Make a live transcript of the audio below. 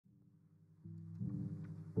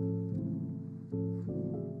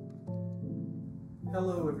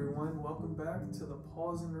Hello everyone, welcome back to the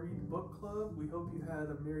Pause and Read Book Club. We hope you had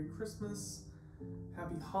a Merry Christmas,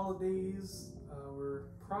 Happy Holidays. We're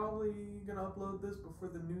probably going to upload this before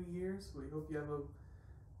the New Year's. We hope you have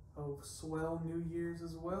a swell New Year's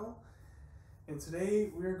as well. And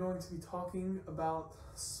today we're going to be talking about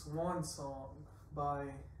Swan Song by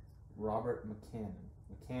Robert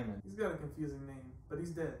McCammon. He's got a confusing name, but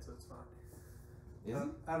he's dead, so it's fine. Is he?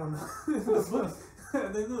 I don't know. In the book,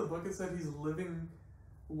 at the end of the book, it said he's living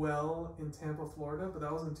well in Tampa, Florida, but that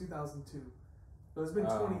was in 2002. So it's been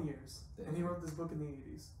 20 years, damn. and he wrote this book in the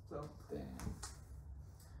 80s. So Damn.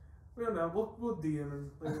 we don't know. We'll DM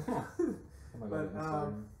him later. Oh my But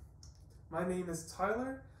God, my name is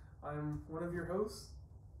Tyler. I'm one of your hosts.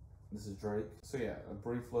 this is Drake. So yeah, a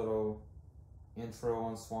brief little intro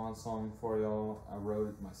on Swan Song for y'all. I wrote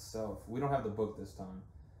it myself. We don't have the book this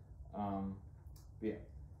time. Yeah.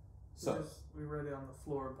 So We read it on the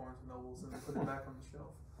floor of Barnes & Nobles and put it back on the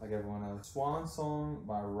shelf. like everyone else, Swan Song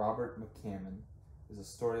by Robert McCammon is a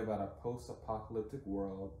story about a post-apocalyptic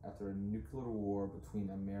world after a nuclear war between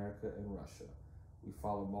America and Russia. We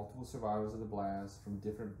follow multiple survivors of the blast from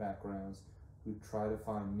different backgrounds who try to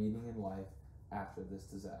find meaning in life after this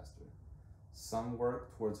disaster. Some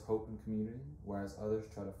work towards hope and community, whereas others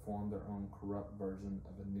try to form their own corrupt version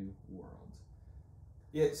of a new world.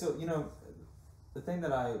 Yeah, so, you know, the thing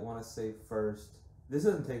that I want to say first, this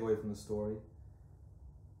doesn't take away from the story,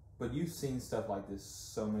 but you've seen stuff like this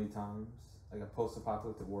so many times, like a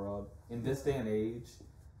post-apocalyptic world, in this day and age,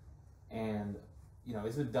 and, you know,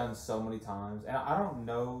 it's been done so many times, and I don't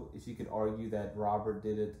know if you could argue that Robert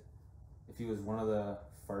did it, if he was one of the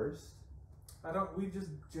first. We just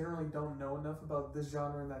generally don't know enough about this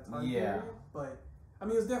genre in that time Yeah. period, but I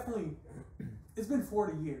mean, it's been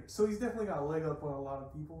 40 years, so he's definitely got a leg up on a lot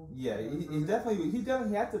of people. Yeah, he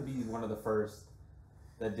definitely had to be one of the first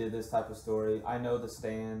that did this type of story. I know The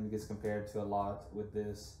Stand gets compared to a lot with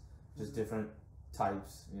this, just different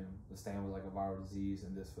types. You know, The Stand was like a viral disease,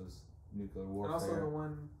 and this was nuclear warfare. And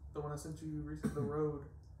also the one I sent you recently, The Road,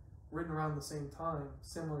 written around the same time,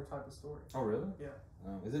 similar type of story. Oh, really? Yeah.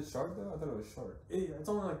 Is it short though? I thought it was short. Yeah, it's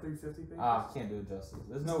only like 350 pages. I can't do it justice.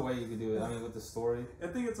 There's no way you could do it. I mean, with the story. I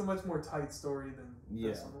think it's a much more tight story than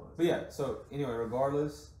this one was. But yeah, so anyway,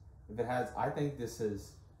 regardless, if it has, I think this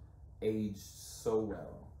has aged so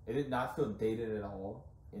well. It did not feel dated at all,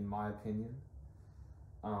 in my opinion.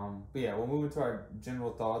 But yeah, we'll move into our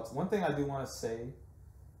general thoughts. One thing I do want to say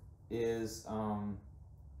is,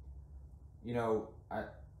 you know,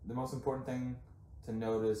 the most important thing to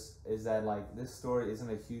notice is that like this story isn't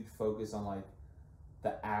a huge focus on like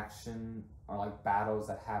the action or like battles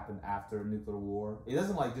that happen after a nuclear war. It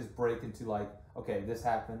doesn't like just break into like, okay, this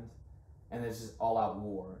happened and it's just all out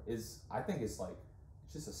war. I think it's like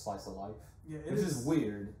it's just a slice of life. Yeah, Which is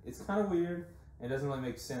weird. It's kind of weird and it doesn't really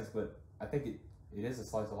make sense, but I think it is a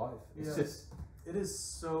slice of life. It's just it is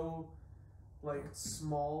so like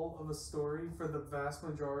small of a story for the vast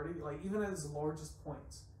majority. Like even at its largest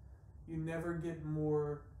points, you never get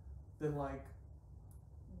more than like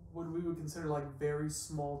what we would consider like very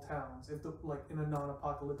small towns, like in a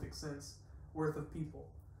non-apocalyptic sense, worth of people.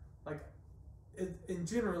 Like and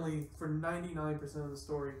generally for 99% of the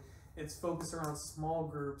story, it's focused around small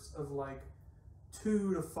groups of like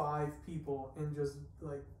 2 to 5 people and just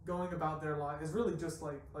like going about their life. It's really just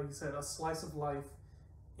like you said, a slice of life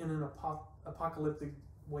in an apocalyptic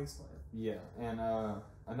wasteland. Yeah, and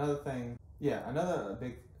another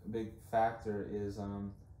big factor is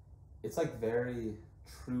it's like very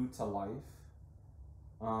true to life.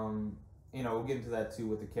 You know, we'll get into that too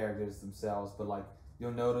with the characters themselves, but like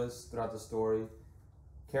you'll notice throughout the story,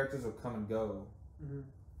 characters will come and go,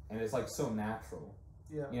 and it's like so natural.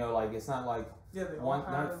 Yeah, you know, like it's not like they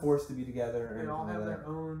not forced to be together. They all have their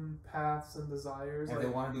own paths and desires. And if they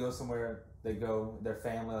wanted to go somewhere, they go. Their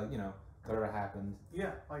family, like, you know, whatever happened.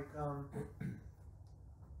 Yeah, like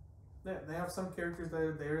they have some characters that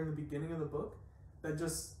are there in the beginning of the book that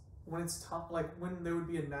just when it's time, like when there would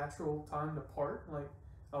be a natural time to part, like,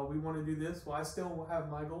 oh, we want to do this. Well, I still have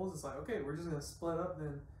my goals. It's like, okay, we're just gonna split up.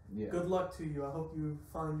 Then good luck to you. I hope you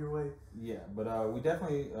find your way. Yeah, but we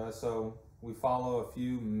definitely so we follow a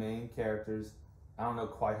few main characters. I don't know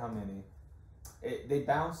quite how many. They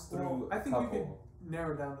bounce through. I think a we couple. could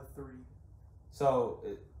narrow down to 3. So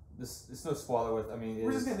it's no spoiler with. I mean,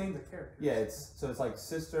 we're just gonna name the characters. Yeah, it's like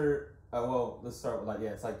sister. Well, let's start with like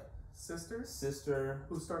it's like sister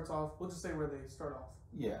who starts off. We'll just say where they start off.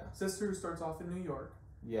 Yeah. Sister who starts off in New York.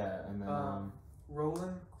 Yeah, and then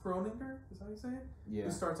Roland Kroninger, is that how you say it? Yeah.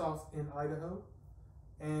 Who starts off in Idaho,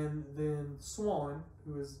 and then Swan,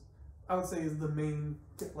 who is I would say is the main,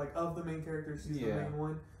 like of the main characters, she's the main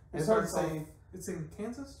one. It's hard to say It's in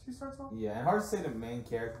Kansas. She starts off. Yeah, and hard to say the main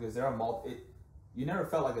character because there are you never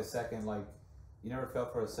felt like a second like you never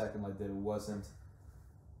felt for a second like that it wasn't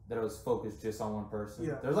that it was focused just on one person.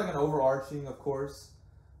 Yeah. There's like an overarching, of course,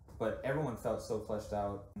 but everyone felt so fleshed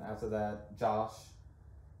out. And after that, Josh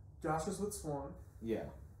is with Swan. Yeah.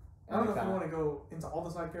 I don't know if you want to go into all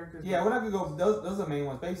the side characters. Yeah, we're not gonna go. Those are the main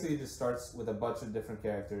ones. Basically, it just starts with a bunch of different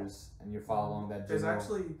characters, and you follow along that general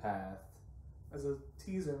path. As a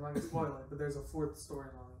teaser, I'm not gonna spoil it, but there's a fourth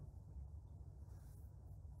storyline.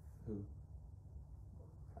 Who?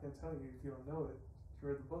 I can't tell you if you don't know it. You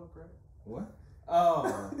read the book, right? What?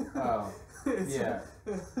 Oh, yeah.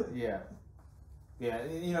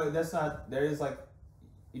 You know, that's not. There is like,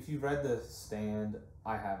 if you read The Stand,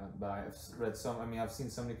 I haven't, but I've read some. I mean, I've seen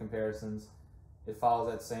so many comparisons. It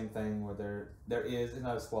follows that same thing where there is. It's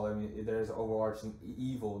not a spoiler. I mean, there is overarching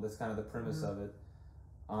evil. That's kind of the premise of it.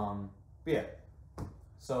 But yeah.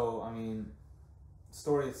 So I mean,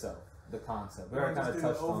 story itself, the concept. We already kind of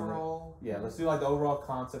touched on it. Yeah, let's do like the overall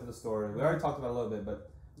concept of the story. We already talked about it a little bit,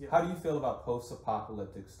 but how do you feel about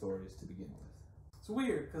post-apocalyptic stories to begin with? It's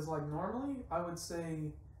weird because like normally I would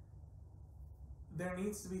say there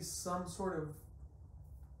needs to be some sort of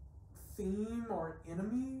theme or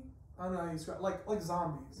enemy. I don't know how you describe like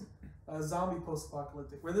zombies, zombie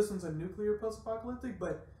post-apocalyptic. Where this one's a nuclear post-apocalyptic,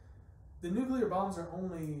 but the nuclear bombs are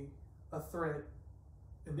only a threat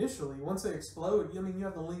initially. Once they explode, I mean, you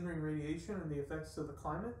have the lingering radiation and the effects to the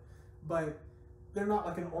climate, but they're not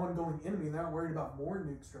like an ongoing enemy. They're not worried about more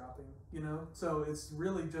nukes dropping, you know? So it's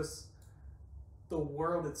really just the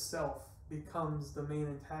world itself becomes the main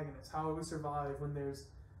antagonist. How do we survive when there's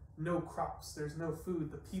no crops, there's no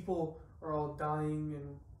food, the people are all dying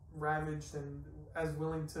and ravaged and as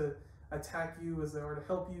willing to attack you as they are to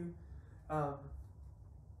help you.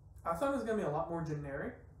 I thought it was going to be a lot more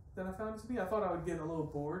generic than I found it to be. I thought I would get a little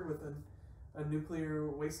bored with a nuclear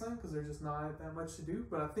wasteland because there's just not that much to do,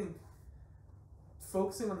 but I think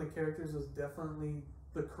focusing on the characters was definitely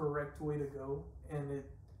the correct way to go, and it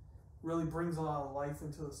really brings a lot of life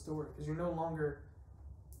into the story because you're no longer,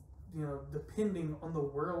 you know, depending on the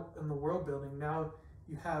world and the world building. Now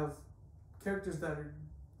you have characters that are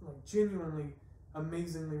like genuinely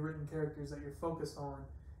amazingly written characters that you're focused on,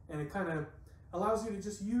 and it kind of allows you to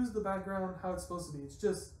just use the background how it's supposed to be. It's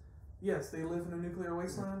just, yes, they live in a nuclear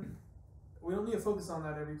wasteland. We don't need to focus on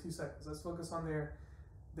that every 2 seconds. Let's focus on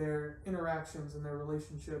their interactions and their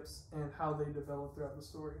relationships and how they develop throughout the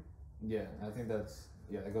story. Yeah, I think that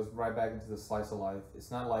goes right back into the slice of life. It's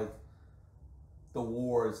not like the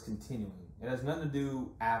war is continuing. It has nothing to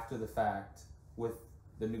do after the fact with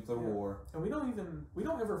the nuclear war. And we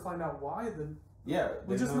don't ever find out why we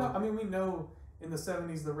know in the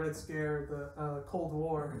 70s the Red Scare, the Cold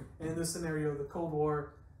War, and in this scenario the Cold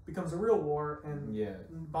War becomes a real war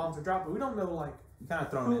and bombs are dropped, but we don't know like you're kind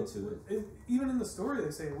of thrown into it. Even in the story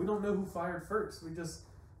they say we don't know who fired first. We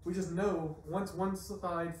just know once one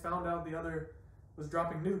side found out the other was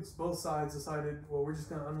dropping nukes, both sides decided, well, we're just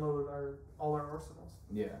going to unload all our arsenals.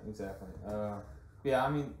 Yeah, exactly. I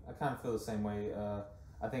mean, I kind of feel the same way.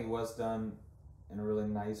 I think it was done in a really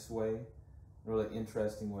nice way, a really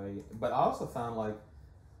interesting way. But I also found like,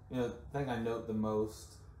 you know, the thing I note the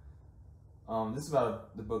most, this is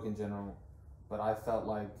about the book in general, but I felt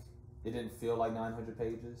like it didn't feel like 900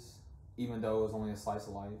 pages, even though it was only a slice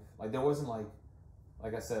of life. Like there wasn't like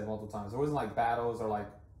I said multiple times, there wasn't like battles or like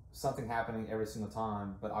something happening every single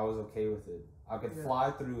time, but I was okay with it. I could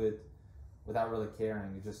fly through it without really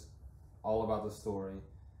caring. It's just all about the story.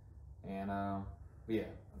 And but yeah,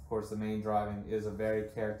 of course the main driving is a very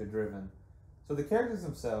character driven. So the characters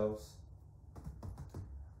themselves,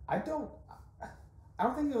 I don't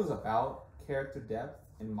think it was about character depth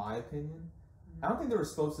in my opinion. I don't think they were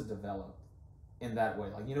supposed to develop in that way.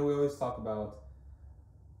 Like, you know, we always talk about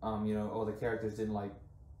the characters didn't like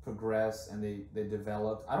progress and they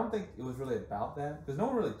developed. I don't think it was really about that because no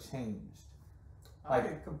one really changed. Like,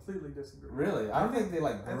 I completely disagree. Really? I don't think they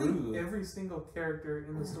like grew. I think every single character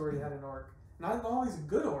in the story had an arc. Not always a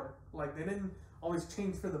good arc. Like, they didn't always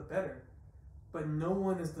change for the better. But no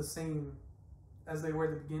one is the same as they were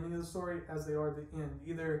at the beginning of the story as they are at the end.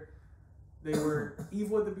 Either they were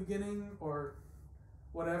evil at the beginning or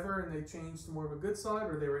whatever and they changed to more of a good side,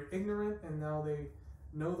 or they were ignorant and now they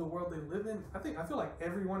know the world they live in. I feel like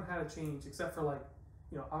everyone had a change except for like,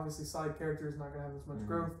 you know, obviously side characters not going to have as much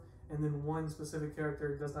growth, and then one specific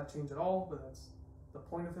character does not change at all, but that's the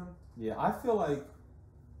point of him. Yeah, I feel like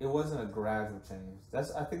it wasn't a gradual change.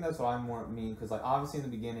 I think that's what I more mean, because like obviously in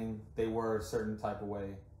the beginning they were a certain type of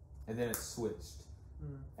way, and then it switched,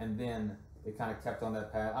 and then they kind of kept on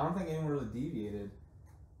that path. I don't think anyone really deviated.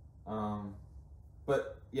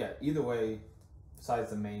 But yeah, either way,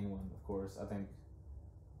 besides the main one, of course, I think,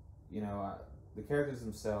 the characters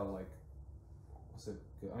themselves, like, what's it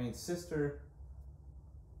good? I mean, Sister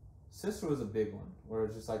was a big one, where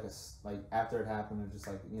it's just like after it happened, it's just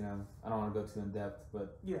like, I don't want to go too in depth,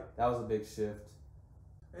 but yeah, that was a big shift.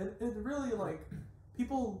 It really, like,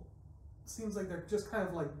 people seems like they're just kind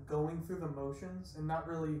of like going through the motions and not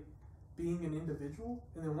really being an individual.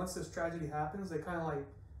 And then once this tragedy happens, they kind of like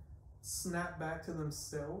snap back to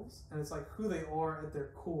themselves, and it's like who they are at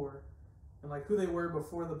their core, and like who they were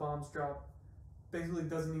before the bombs dropped basically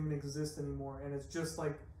doesn't even exist anymore, and it's just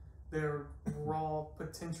like their raw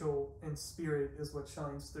potential and spirit is what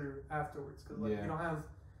shines through afterwards, because like you don't have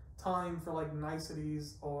time for like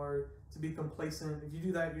niceties or to be complacent. If you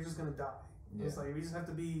do that, you're just gonna die. It's like we just have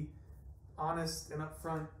to be honest and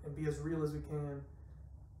upfront and be as real as we can,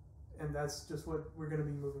 and that's just what we're gonna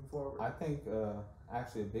be moving forward. I think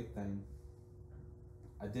actually a big thing,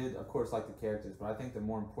 I did of course like the characters, but I think the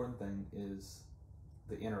more important thing is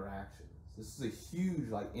the interactions. This is a huge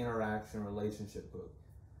like interaction relationship book.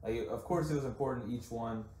 Like, of course it was important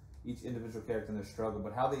each individual character in their struggle,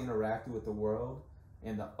 but how they interacted with the world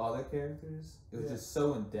and the other characters, it was just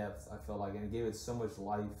so in depth, I felt like, and it gave it so much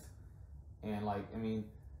life. And like, I mean,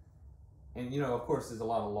 and of course there's a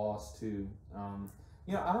lot of loss too. I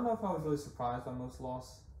don't know if I was really surprised by most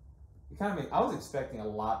loss. It kind of made, I was expecting a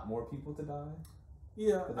lot more people to die.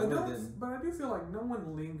 Yeah, but I do feel like no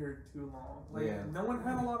one lingered too long. Like, no one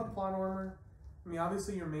had a lot of plot armor. I mean,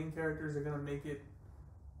 obviously your main characters are going to make it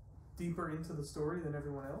deeper into the story than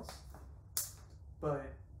everyone else.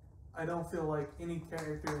 But I don't feel like any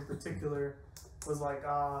character in particular was like,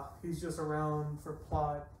 he's just around for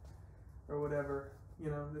plot or whatever.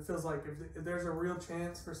 It feels like if there's a real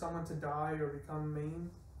chance for someone to die or become main,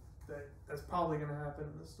 that's probably going to happen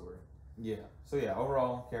in this story. Yeah. So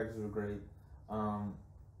overall, characters were great.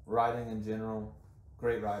 Writing in general,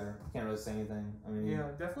 great writer. Can't really say anything. I mean,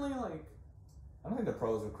 definitely like. I don't think the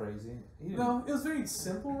prose were crazy. No, it was very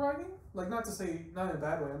simple writing. Like, not to say not in a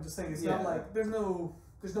bad way. I'm just saying it's not like there's no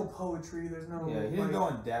poetry. There's no. Yeah, he didn't go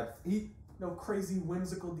in depth. No crazy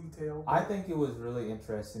whimsical detail. I think it was really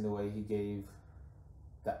interesting the way he gave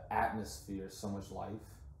the atmosphere so much life.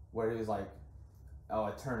 Where he was like, oh,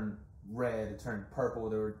 it turned red, it turned purple.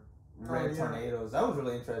 There were red tornadoes. That was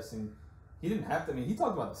really interesting. He didn't have to. I mean, he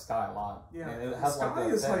talked about the sky a lot. Yeah, and it the has sky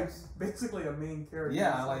is like basically a main character.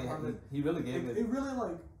 Yeah, like he really gave it. It really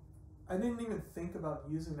like. I didn't even think about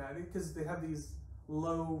using that because they have these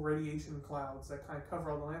low radiation clouds that kind of cover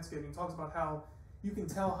all the landscape. And he talks about how you can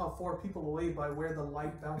tell how far people away by where the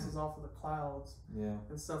light bounces off of the clouds. Yeah.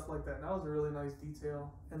 And stuff like that. And that was a really nice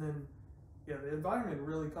detail. And then, the environment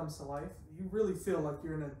really comes to life. You really feel like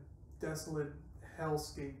you're in a desolate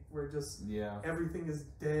hellscape where just everything is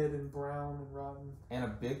dead and brown and rotten. And a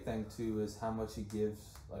big thing too is how much he gives,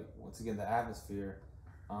 like, once again, the atmosphere.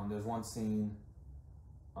 There's one scene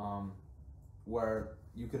where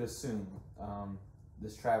you could assume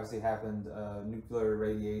this travesty happened, nuclear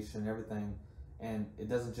radiation, everything, and it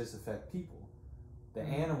doesn't just affect people. The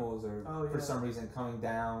animals are for some reason coming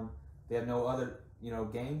down. They have no other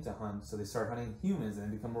game to hunt, so they start hunting humans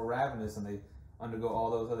and they become more ravenous, and they undergo all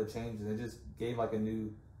those other changes. It just gave like a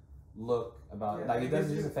new look about like it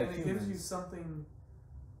doesn't just affect humans. It gives you something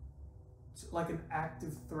like an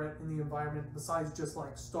active threat in the environment besides just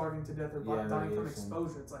like starving to death or dying from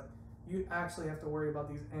exposure. It's like you actually have to worry about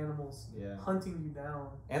these animals hunting you down.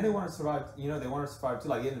 And they want to survive. They want to survive too.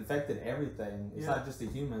 Like it infected everything. It's not just the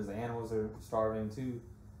humans. The animals are starving too.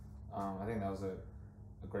 I think that was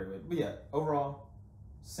a great way. But overall,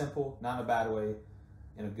 simple, not in a bad way,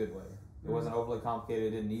 in a good way. It wasn't overly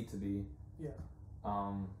complicated. It didn't need to be. Yeah.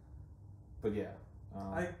 But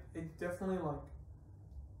it definitely like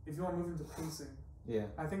if you want to move into pacing. Yeah.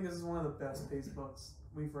 I think this is one of the best paced books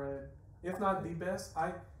we've read, if not the best.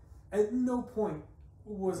 At no point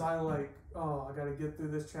was I like, oh, I got to get through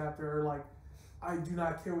this chapter, or like, I do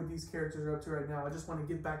not care what these characters are up to right now. I just want to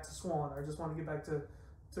get back to Swan. I just want to get back to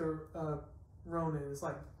Ronan. It's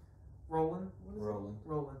like Roland.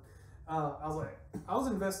 Roland. I was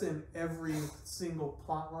invested in every single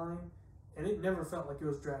plot line, and it never felt like it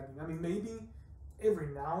was dragging. I mean, maybe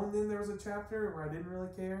every now and then there was a chapter where I didn't really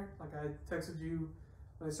care. Like I texted you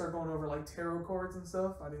when they start going over like tarot cards and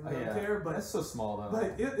stuff. I didn't really care, but that's so small though.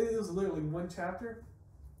 But it was literally one chapter,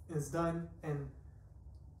 and it's done, and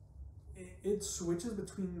it switches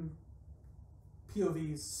between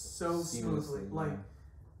POVs so smoothly. Like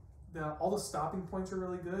all the stopping points are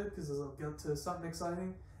really good because it'll get to something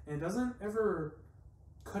exciting. And it doesn't ever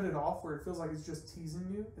cut it off where it feels like it's just teasing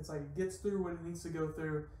you. It's like it gets through what it needs to go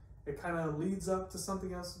through. It kind of leads up to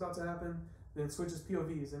something else about to happen. then it switches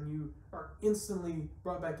POVs, and you are instantly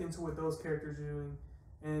brought back into what those characters are doing,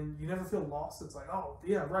 and you never feel lost. It's like, oh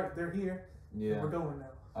yeah, right, they're here. Yeah, we're going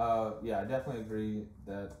now. Yeah, I definitely agree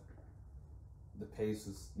that the pace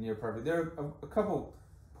was near perfect. There are a couple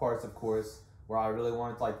parts, of course, where I really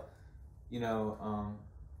wanted to, like,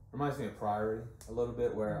 reminds me of Priory a little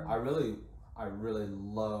bit, where I really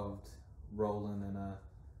loved Roland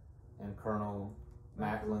and Colonel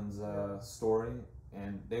Macklin's story,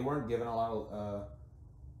 and they weren't given a lot of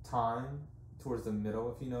time towards the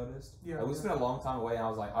middle, if you noticed. Yeah, we spent a long time away, and I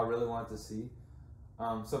was like, I really wanted to see.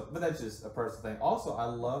 But that's just a personal thing. Also, I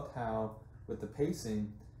loved how with the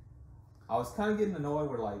pacing, I was kind of getting annoyed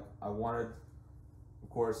where, like, I wanted, of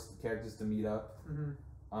course, the characters to meet up,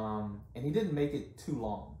 and he didn't make it too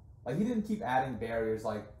long. Like, he didn't keep adding barriers,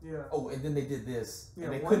 like, oh, and then they did this,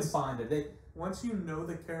 and they couldn't find it. Once you know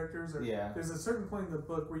the characters, there's a certain point in the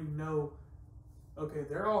book where you know, okay,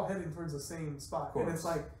 they're all heading towards the same spot, and it's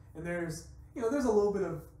like, and there's a little bit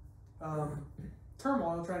of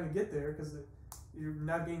turmoil trying to get there because you're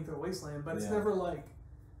navigating through a wasteland, but it's never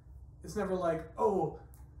like, oh,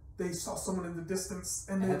 they saw someone in the distance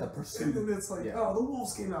and then it's like, oh, the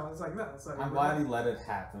wolves came out. It's like, no, it's like, I'm glad he let it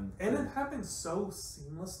happen. And it happened so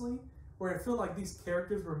seamlessly where I feel like these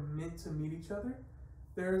characters were meant to meet each other.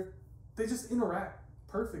 They just interact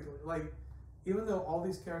perfectly. Like, even though all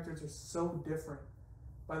these characters are so different,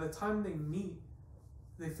 by the time they meet,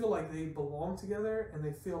 they feel like they belong together, and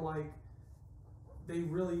they feel like they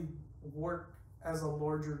really work as a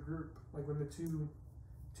larger group. Like, when the two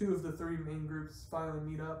of the three main groups finally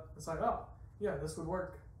meet up, it's like, oh, yeah, this would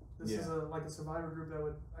work. This is like a survivor group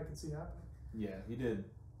that I could see happening. Yeah, he did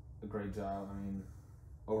a great job. I mean,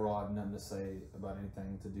 overall, I have nothing to say about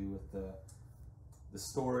anything to do with the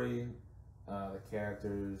story, the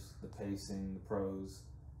characters, the pacing, the prose.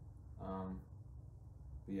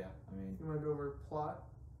 But yeah, I mean, you want to go over plot?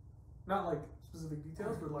 Not like specific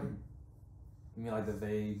details, but like. You mean like the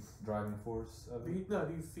vague driving force of it?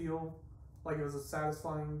 Do you feel like it was a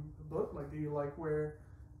satisfying book? Like, do you like where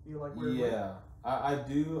Yeah, I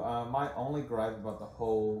do. My only gripe about the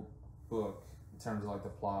whole book, in terms of like the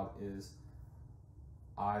plot, is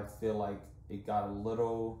I feel like it got a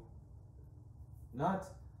little, not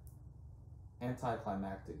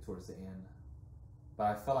anticlimactic towards the end, but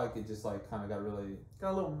I felt like it just like kind of got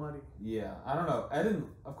a little muddy. Yeah, I don't know. I didn't.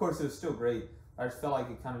 Of course, it was still great. I just felt like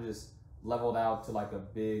it kind of just leveled out to like a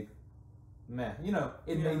big meh.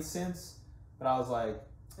 It made sense, but I was like,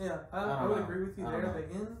 I would agree with you there.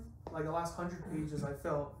 The end, like the last 100 pages, I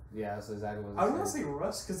felt. Yeah, that's exactly what I don't want to say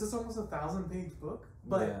rushed because it's almost a 1,000-page book,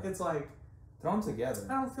 but it's like thrown together.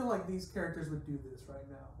 I don't feel like these characters would do this right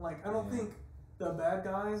now. Like, I don't think the bad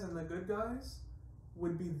guys and the good guys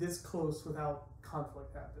would be this close without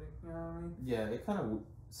conflict happening. You know what I mean? Yeah, it kind of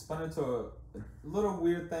spun into a little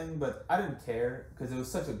weird thing, but I didn't care because it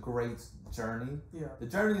was such a great journey. Yeah, the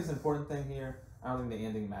journey is an important thing here. I don't think the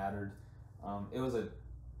ending mattered.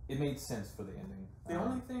 It made sense for the ending.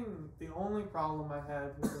 The only problem I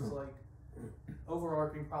had, which was like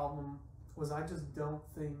overarching problem, was I just don't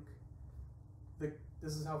think that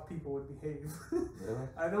this is how people would behave. Really?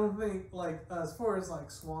 I don't think, like, as far as like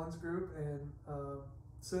Swan's group and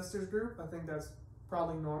Sister's group, I think that's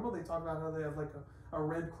probably normal. They talk about how they have like a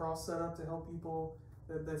Red Cross set up to help people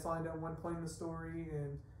that they find at one point in the story,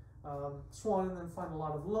 and Swan and them find a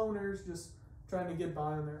lot of loners just trying to get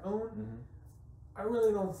by on their own. Mm-hmm. I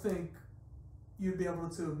really don't think you'd be able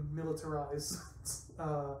to militarize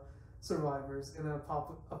survivors in an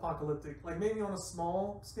apocalyptic, like maybe on a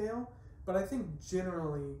small scale, but I think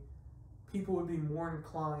generally people would be more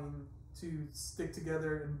inclined to stick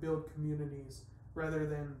together and build communities rather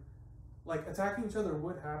than, like, attacking each other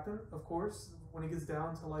would happen, of course, when it gets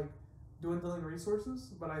down to like dwindling resources,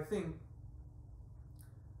 but I think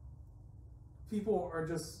people are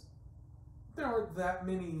just, there aren't that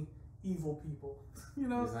many evil people,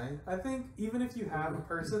 I think even if you have a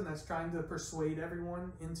person that's trying to persuade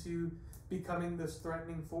everyone into becoming this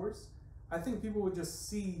threatening force, I think people would just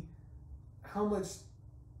see how much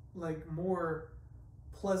like more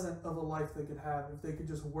pleasant of a life they could have if they could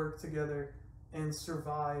just work together and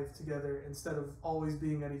survive together instead of always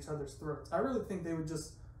being at each other's throats. I really think they would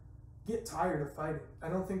just get tired of fighting. I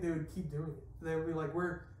don't think they would keep doing it. They would be like,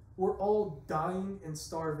 we're all dying and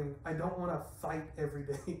starving. I don't want to fight every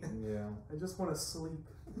day. Yeah. I just want to sleep.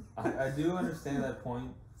 I do understand that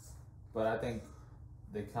point, but I think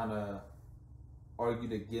they kind of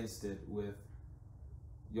argued against it with,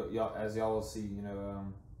 y'all, as y'all will see,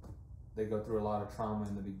 they go through a lot of trauma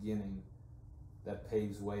in the beginning that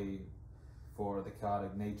paves way for the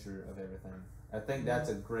chaotic nature of everything. I think that's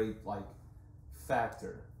a great, like,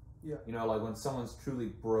 factor Yeah. You know, like when someone's truly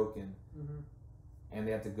broken and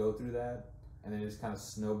they have to go through that, and then it just kind of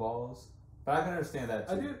snowballs. But I can understand that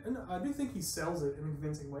too. I do think he sells it in a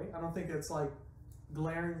convincing way. I don't think it's like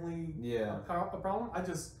glaringly a problem. I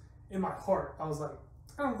just, in my heart, I was like,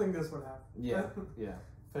 I don't think this would happen. Yeah, yeah,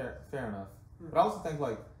 fair enough. But I also think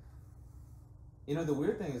like, you know, the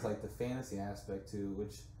weird thing is like the fantasy aspect too,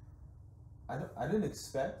 which I didn't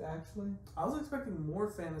expect actually. I was expecting more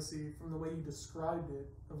fantasy from the way you described it,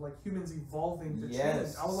 of like humans evolving to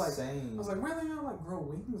change. I was like, where are they gonna like grow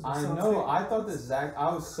wings? Or something? Know. I thought the exact.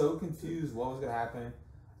 I was so confused what was gonna happen,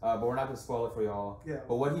 but we're not gonna spoil it for y'all. Yeah.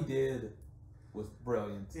 But what he did was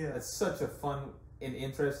brilliant. Yeah. It's such a fun and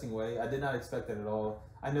interesting way. I did not expect that at all.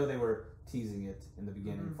 I know they were teasing it in the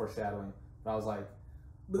beginning, foreshadowing, but I was like,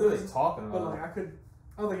 what are they talking about? But like,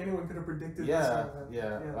 I don't think anyone could have predicted this.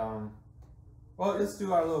 Yeah. Well, let's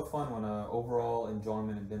do our little fun one. Overall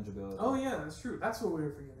enjoyment and bingeability. Oh yeah, that's true. That's what we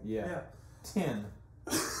were forgetting. Yeah. 10.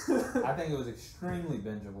 I think it was extremely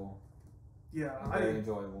bingeable. Yeah. Very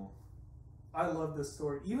enjoyable. I love this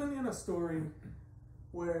story. Even in a story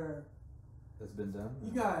where that's been done.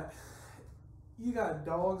 You got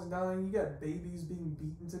dogs dying. You got babies being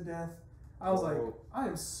beaten to death. I was like, I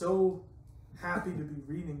am so happy to be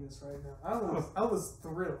reading this right now. I was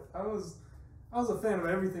thrilled. I was a fan of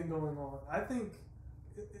everything going on. I think,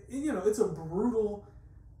 you know, it's a brutal,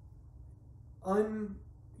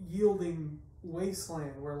 unyielding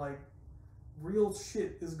wasteland where like real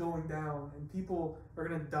shit is going down and people are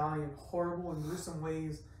gonna die in horrible and gruesome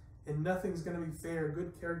ways, and nothing's gonna be fair.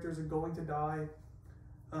 Good characters are going to die.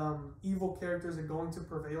 Evil characters are going to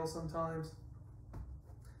prevail sometimes.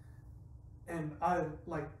 And I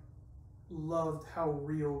like loved how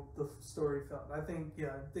real the story felt. I think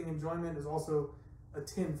enjoyment is also a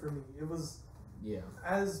 10 for me. It was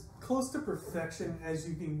as close to perfection as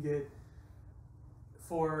you can get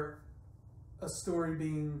for a story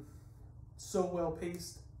being so well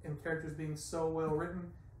paced and characters being so well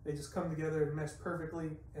written. They just come together and mesh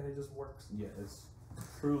perfectly, and it just works. Yeah, it's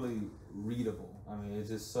truly readable. I mean, it's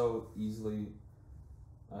just so easily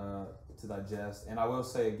to digest. And I will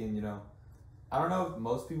say again, you know, I don't know if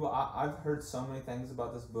most people, I've heard so many things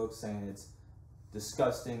about this book saying it's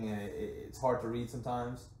disgusting and it's hard to read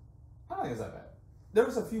sometimes. I don't think it's that bad. There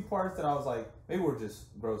was a few parts that I was like, maybe we're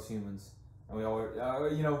just gross humans. And we all,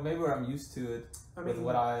 you know, maybe I'm used to it with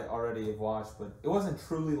what I already have watched, but it wasn't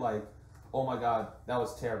truly like, oh my God, that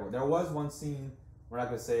was terrible. There was one scene, we're not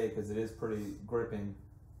going to say it because it is pretty gripping,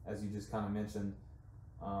 as you just kind of mentioned,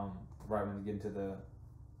 right when you get into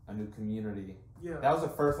a new community. Yeah. That was the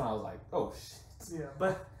first one I was like, oh shit. Yeah,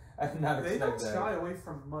 but I did not they expect don't shy away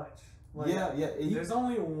from much. Like, There's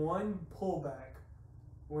only one pullback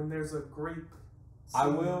when there's a grape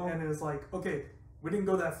scene, and it's like, okay, we didn't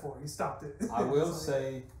go that far. He stopped it. I will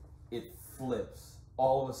say it flips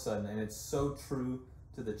all of a sudden, and it's so true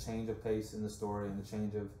to the change of pace in the story and the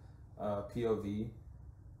change of POV.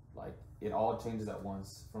 Like, it all changes at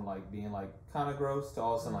once from like being like kind of gross to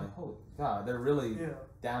all of a sudden like, holy God, they're really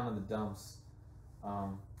down in the dumps. I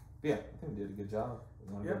think we did a good job.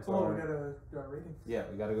 We gotta do our rating. Yeah,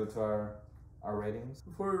 we gotta go to our ratings.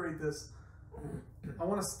 Before we rate this, I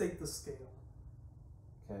want to state the scale.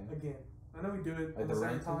 Okay. Again, I know we do it like at the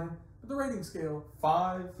same time, but the rating scale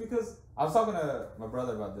 5. Because I was talking to my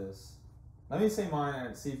brother about this. Let me say mine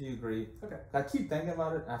and see if you agree. Okay. I keep thinking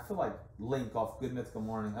about it, and I feel like Link off Good Mythical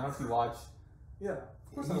Morning. I don't know if you watch. Yeah,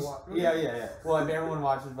 of course I watch. Yeah. Well, like everyone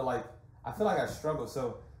watches, but like I feel like I struggle.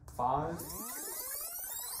 So 5.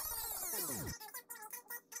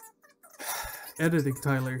 Editing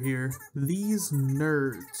Tyler here. These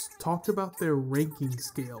nerds talked about their ranking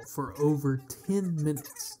scale for over 10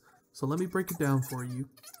 minutes. So let me break it down for you.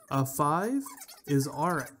 A 5 is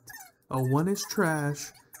alright. A 1 is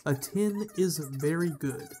trash. A 10 is very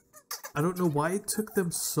good. I don't know why it took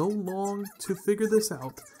them so long to figure this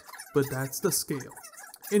out, but that's the scale.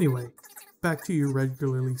 Anyway, back to your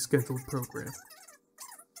regularly scheduled program.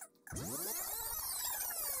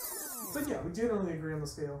 But yeah, we generally agree on the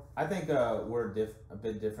scale. I think we're a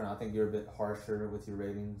bit different. I think you're a bit harsher with your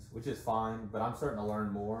ratings, which is fine, but I'm starting to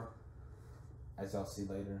learn more, as y'all see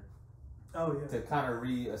later. Oh, yeah. To kind of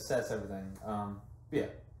reassess everything.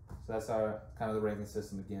 So that's our kind of the rating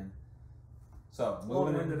system again. So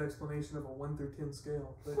long-winded explanation of a 1 through 10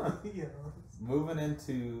 scale, but yeah. Moving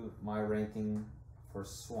into my ranking for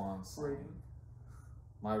Swan Song.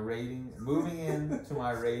 Moving into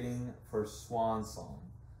my rating for Swan Song.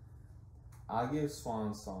 I give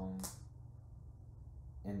Swan Song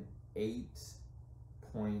an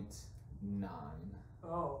 8.9.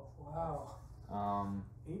 Oh, wow.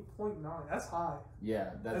 8.9. That's high.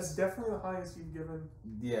 Yeah, that's definitely the highest you've given.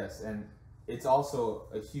 Yes, and it's also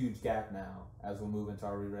a huge gap now as we move into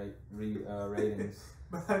our ratings.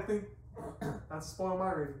 But I think, not to spoil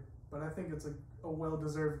my rating, but I think it's a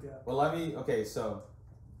well-deserved gap. Well, so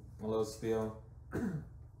a little spiel.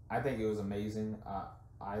 I think it was amazing.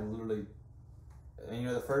 I literally, and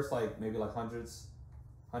the first maybe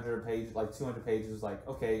 100 pages, 200 pages,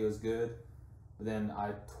 okay, it was good. But then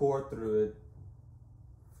I tore through it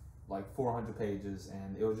 400 pages,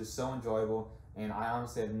 and it was just so enjoyable. And I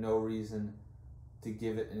honestly have no reason to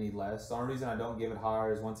give it any less. The only reason I don't give it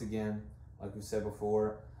higher is, once again, like we said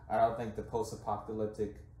before, I don't think the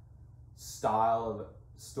post-apocalyptic style of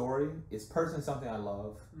story is personally something I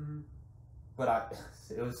love. Mm-hmm. But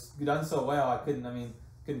it was done so well, I couldn't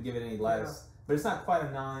give it any less. Yeah. But it's not quite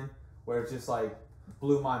a 9, where it just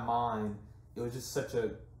blew my mind. It was just such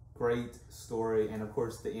a great story, and of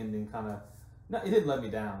course the ending it didn't let me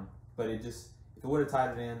down, but it just, if it would have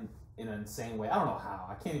tied it in an insane way, I don't know how.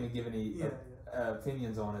 I can't even give any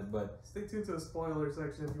opinions on it, but stay tuned to the spoiler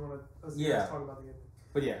section if you want to talk about the ending.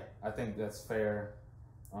 But yeah, I think that's fair.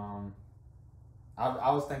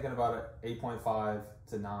 I was thinking about it 8.5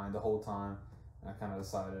 to 9 the whole time, and I kind of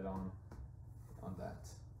decided on that.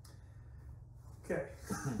 Okay.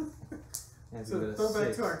 So throw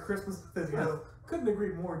back to our Christmas video. Couldn't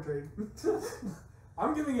agree more, Drake.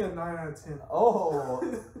 I'm giving it a 9 out of 10. Oh.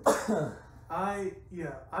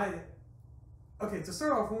 Okay, to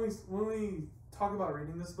start off, when we talk about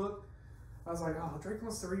reading this book, I was like, oh, Drake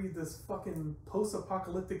wants to read this fucking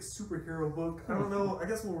post-apocalyptic superhero book. I don't know. I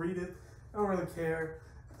guess we'll read it. I don't really care.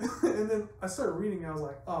 And then I started reading, and I was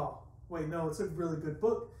like, oh, wait, no, it's a really good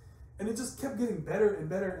book. And it just kept getting better and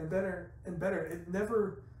better and better and better. It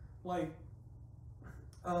never, we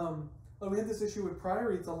had this issue with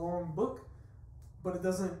Priory. It's a long book, but it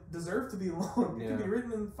doesn't deserve to be long. It can be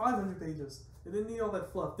written in 500 pages. It didn't need all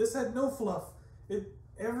that fluff. This had no fluff.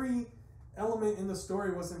 Every element in the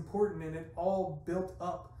story was important, and it all built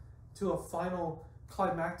up to a final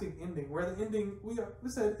climactic ending, where the ending, we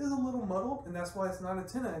said, is a little muddled, and that's why it's not a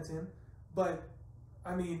 10 out of 10. But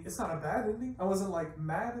I mean, it's not a bad ending. I wasn't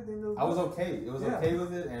mad at the end of the book. I was okay. It was okay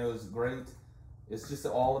with it, and it was great. It's just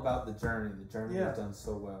all about the journey. The journey was done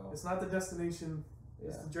so well. It's not the destination.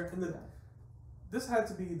 It's the journey. And this had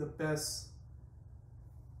to be the best.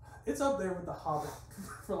 It's up there with The Hobbit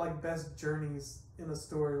for best journeys in a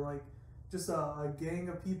story. Just a gang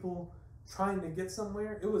of people trying to get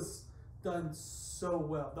somewhere. It was done so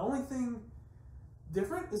well. The only thing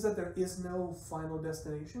different is that there is no final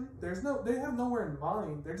destination. They have nowhere in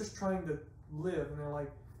mind. They're just trying to live, and they're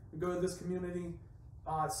we go to this community.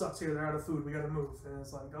 It sucks here. They're out of food. We got to move. And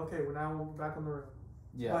it's okay, well, now we're back on the road.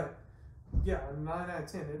 Yeah. But a 9 out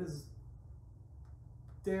of 10. It is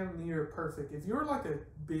damn near perfect. If you're a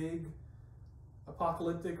big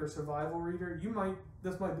apocalyptic or survival reader,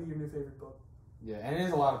 this might be your new favorite book. Yeah, and it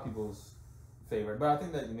is a lot of people's favorite. But I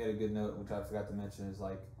think that you made a good note, which I forgot to mention, is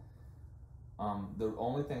the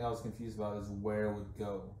only thing I was confused about is where it would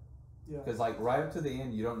go. Yeah. Because right up to the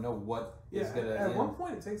end, you don't know what is gonna end. At one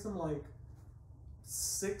point, it takes them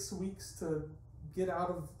 6 weeks to get out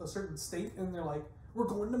of a certain state, and they're we're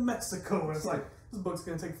going to Mexico. And it's this book's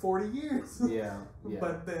gonna take 40 years. Yeah.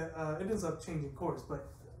 But it ends up changing course. But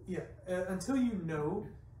until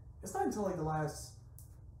it's not until the last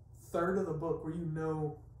third of the book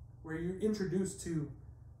where you're introduced to,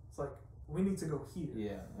 it's we need to go here.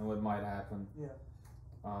 Yeah, and what might happen. Yeah.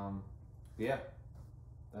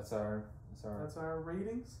 That's our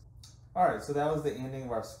ratings. All right, so that was the ending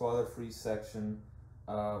of our spoiler-free section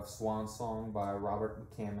of Swan Song by Robert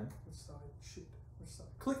McCammon. Which side? Shit. Which side?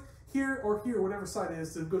 Click here or here, whatever side it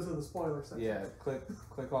is, to go to the spoiler section. Yeah,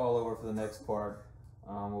 click all over for the next part,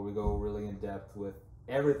 where we go really in depth with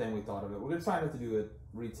everything we thought of it. We're gonna try not to do it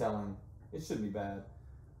retelling. It shouldn't be bad.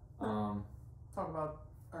 Talk about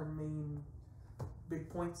our main big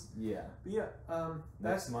points. Yeah. But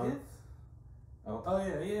next month.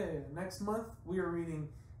 Yeah. Next month we are reading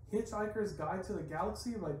Hitchhiker's Guide to the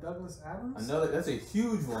Galaxy by Douglas Adams. That's a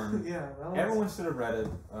huge one. Yeah. Everyone should have read it.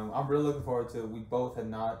 I'm really looking forward to it. We both had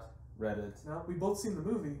not read it. No, we both seen the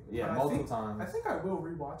movie. Yeah, multiple times. I think I will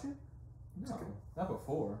rewatch it. No, not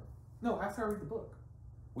before. No, after I read the book.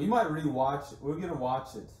 We might rewatch it. We're gonna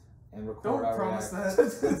watch it and record our reaction. Don't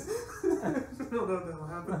promise that. I don't know if that'll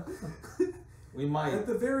happen. We might. At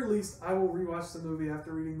the very least, I will rewatch the movie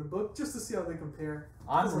after reading the book just to see how they compare.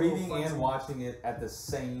 I'm reading and watching it at the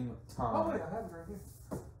same time. Oh wait, I have it right here.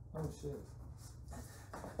 Oh shit.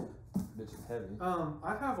 Bitch is heavy.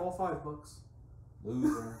 I have all 5 books.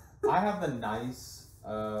 Loser. I have the nice.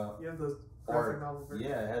 You have the graphic novel version.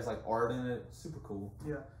 Yeah, it has like art in it. Super cool.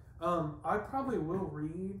 Yeah. I probably will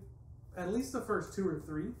read at least the first 2 or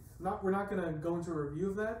 3. We're not gonna go into a review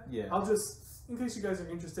of that. Yeah. I'll just, in case you guys are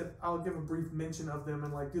interested, I'll give a brief mention of them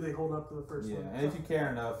and like, do they hold up to the first one? Yeah, and if you care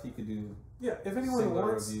enough, you could do. Yeah, if anyone similar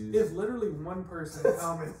wants, reviews. if literally one person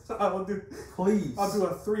comments, I will do. Please. I'll do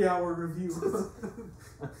a 3-hour review.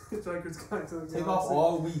 Hitchhiker's Guide to the Take Galaxy. off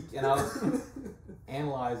all week and I'll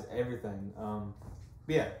analyze everything.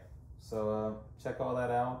 But yeah, so check all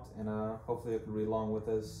that out, and hopefully you can read along with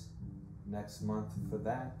us next month for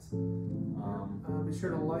that. Be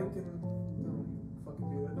sure to like and don't fucking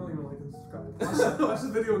do that. Don't even like and subscribe. Watch the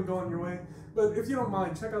video and go on your way. But if you don't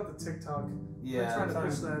mind, check out the TikTok. Yeah, We're trying to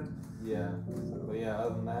push that. Yeah, but yeah,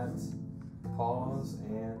 other than that, pause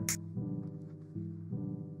and